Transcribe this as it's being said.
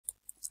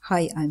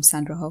Hi, I'm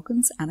Sandra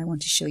Hawkins and I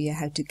want to show you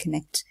how to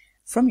connect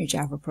from your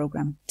Java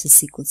program to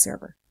SQL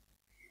Server.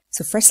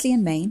 So firstly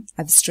in main,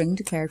 I have a string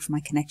declared for my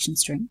connection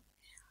string,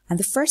 and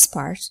the first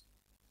part,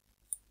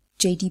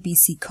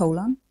 JDBC :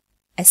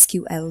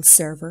 SQL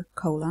Server :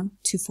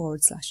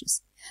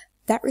 2/.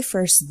 That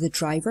refers to the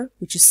driver,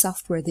 which is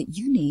software that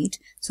you need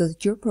so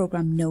that your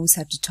program knows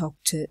how to talk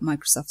to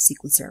Microsoft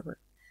SQL Server.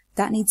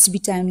 That needs to be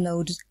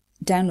downloaded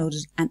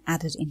and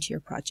added into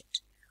your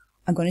project.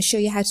 I'm going to show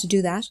you how to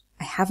do that.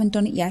 I haven't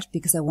done it yet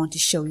because I want to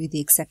show you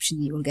the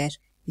exception you will get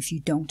if you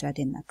don't add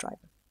in that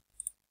driver.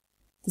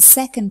 The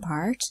second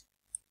part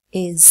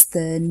is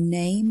the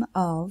name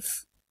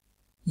of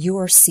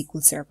your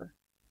SQL Server.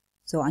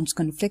 So I'm just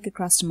going to flick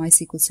across to my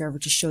SQL Server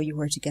to show you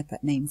where to get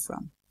that name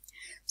from.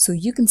 So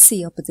you can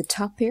see up at the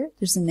top here,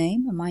 there's a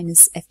name, and mine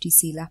is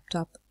FTC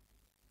Laptop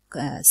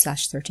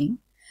 /13.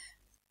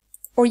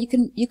 Or you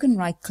can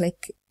right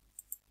click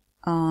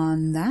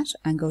on that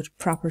and go to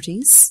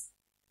Properties.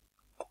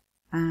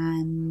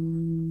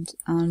 And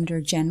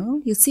under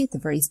General, you'll see at the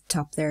very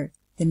top there,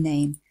 the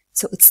name.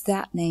 So it's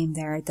that name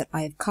there that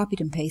I have copied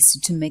and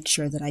pasted to make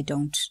sure that I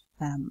don't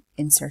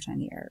insert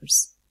any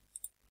errors.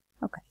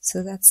 Okay,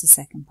 so that's the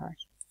second part.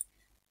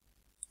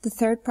 The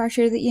third part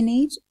here that you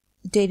need,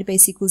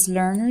 database equals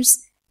learners.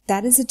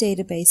 That is a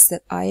database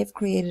that I have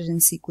created in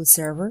SQL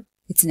Server.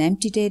 It's an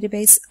empty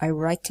database. I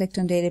right-clicked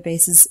on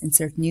databases,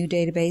 insert new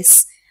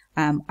database.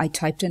 I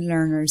typed in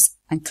learners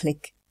and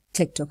clicked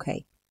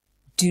OK.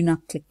 Do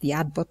not click the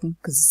add button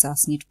because it's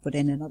asking you to put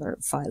in another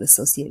file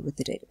associated with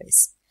the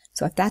database.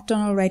 So I've that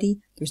done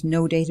already. There's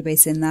no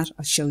database in that.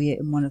 I'll show you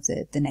in one of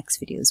the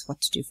next videos what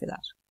to do for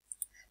that.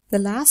 The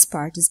last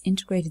part is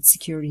integrated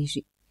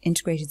security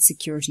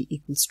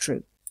equals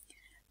true.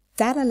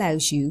 That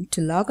allows you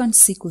to log on to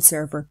SQL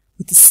Server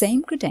with the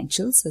same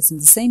credentials, as in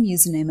the same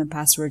username and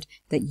password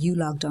that you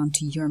logged on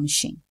to your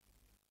machine.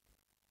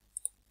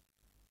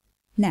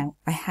 Now,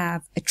 I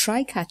have a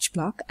try-catch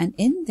block, and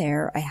in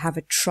there I have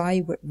a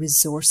try with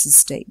resources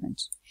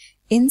statement.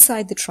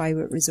 Inside the try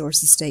with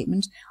resources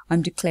statement,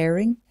 I'm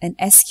declaring an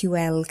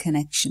SQL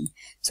connection.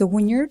 So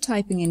when you're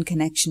typing in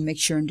connection, make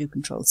sure and do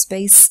control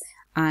space,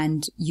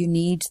 and you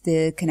need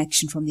the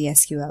connection from the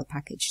SQL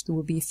package. There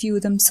will be a few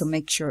of them, so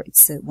make sure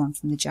it's the one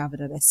from the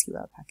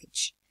java.sql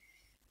package.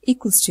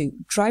 Equals to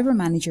driver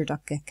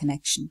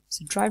manager.getConnection.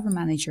 So driver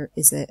manager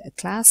is a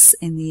class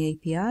in the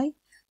API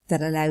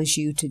that allows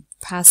you to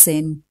pass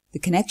in the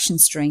connection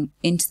string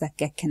into that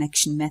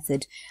getConnection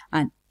method.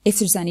 And if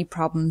there's any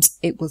problems,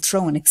 it will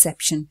throw an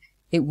exception.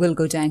 It will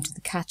go down to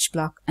the catch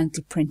block and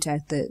it'll print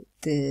out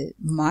the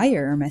my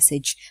error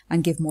message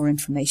and give more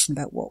information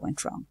about what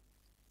went wrong.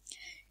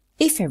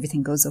 If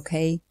everything goes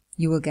okay,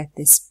 you will get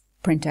this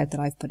printout that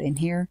I've put in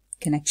here,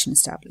 connection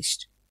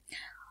established.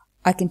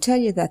 I can tell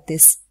you that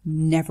this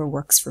never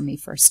works for me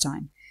first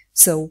time.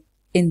 So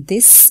in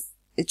this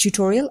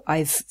tutorial,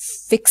 I've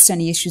fixed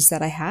any issues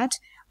that I had,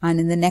 and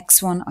in the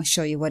next one, I'll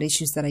show you what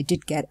issues that I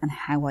did get and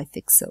how I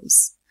fix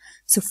those.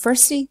 So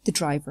firstly, the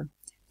driver.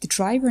 The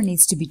driver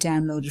needs to be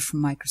downloaded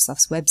from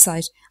Microsoft's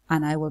website,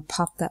 and I will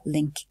pop that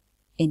link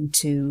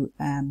into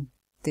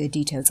the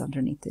details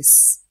underneath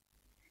this.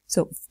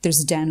 So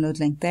there's a download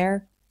link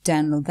there.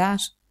 Download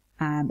that.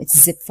 It's a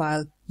zip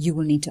file. You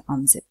will need to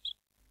unzip it.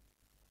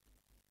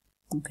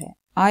 Okay,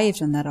 I have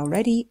done that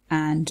already,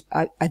 and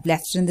I've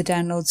left it in the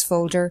downloads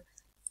folder.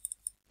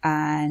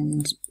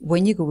 And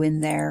when you go in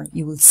there,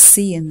 you will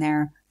see in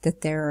there that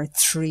there are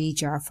 3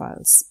 jar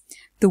files.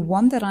 The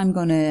one that I'm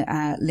going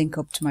to link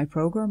up to my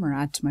program or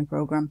add to my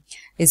program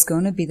is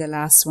going to be the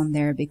last one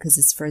there because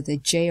it's for the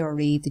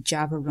JRE, the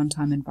Java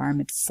Runtime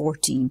Environment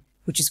 14,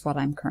 which is what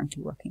I'm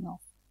currently working on.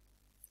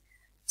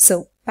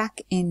 So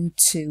back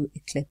into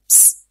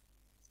Eclipse.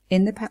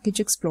 In the Package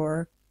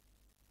Explorer,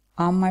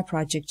 on my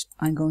project,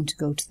 I'm going to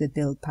go to the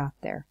build path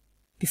there.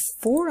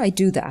 Before I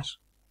do that,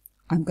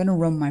 I'm going to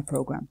run my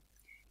program.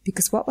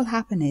 Because what will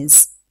happen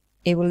is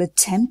it will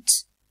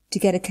attempt to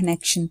get a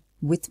connection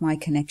with my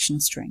connection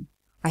string.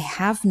 I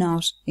have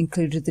not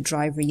included the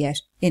driver yet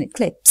in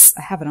Eclipse.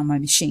 I have it on my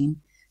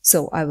machine.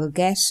 So I will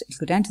it'll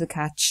go down to the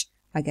catch.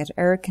 I get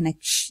error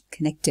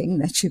connecting,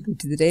 that should be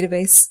to the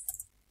database.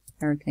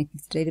 Error connecting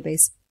to the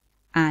database.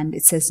 And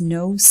it says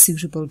no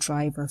suitable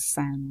driver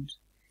found.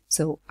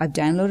 So I've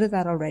downloaded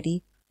that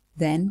already.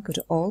 Then go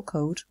to all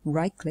code,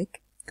 right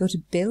click, go to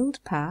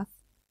build path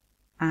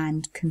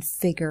and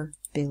configure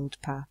build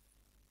path.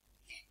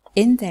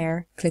 In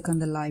there, click on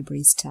the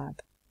Libraries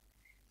tab.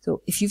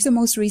 So if you have the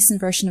most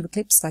recent version of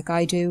Eclipse, like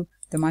I do,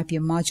 there might be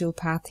a module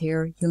path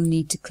here. You'll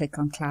need to click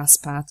on class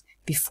path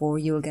before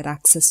you'll get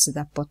access to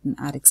that button,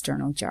 Add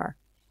External Jar.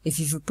 If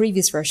you have a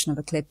previous version of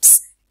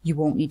Eclipse, you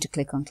won't need to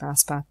click on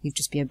class path. You'll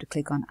just be able to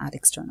click on Add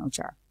External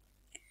Jar.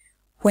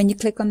 When you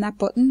click on that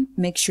button,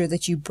 make sure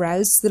that you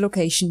browse the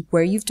location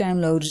where you've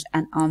downloaded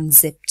and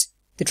unzipped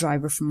the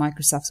driver from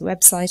Microsoft's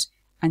website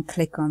and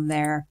click on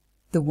there,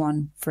 the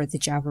one for the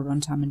Java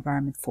Runtime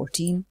Environment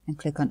 14, and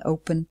click on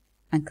Open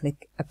and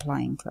click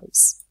Apply and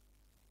Close.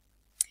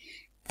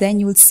 Then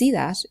you will see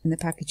that in the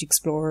Package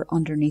Explorer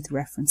underneath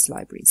Reference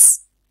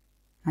Libraries.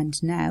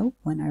 And now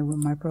when I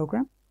run my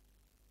program,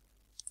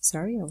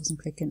 sorry, I wasn't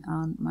clicking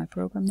on my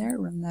program there,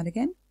 run that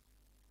again.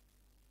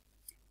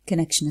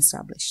 Connection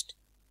established.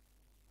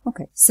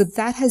 Okay, so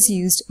that has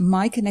used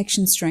my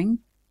connection string,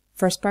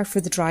 first part for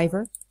the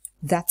driver.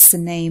 That's the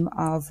name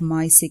of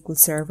my SQL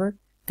Server.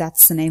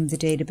 That's the name of the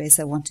database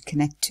I want to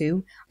connect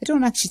to. I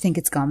don't actually think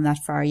it's gone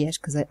that far yet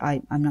because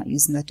I'm not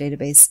using that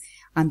database.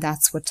 And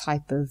that's what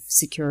type of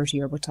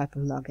security or what type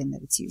of login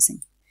that it's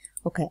using.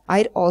 Okay, I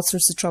had all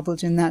sorts of trouble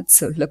doing that,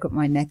 so look at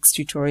my next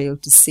tutorial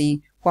to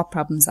see what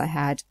problems I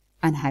had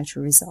and how to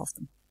resolve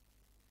them.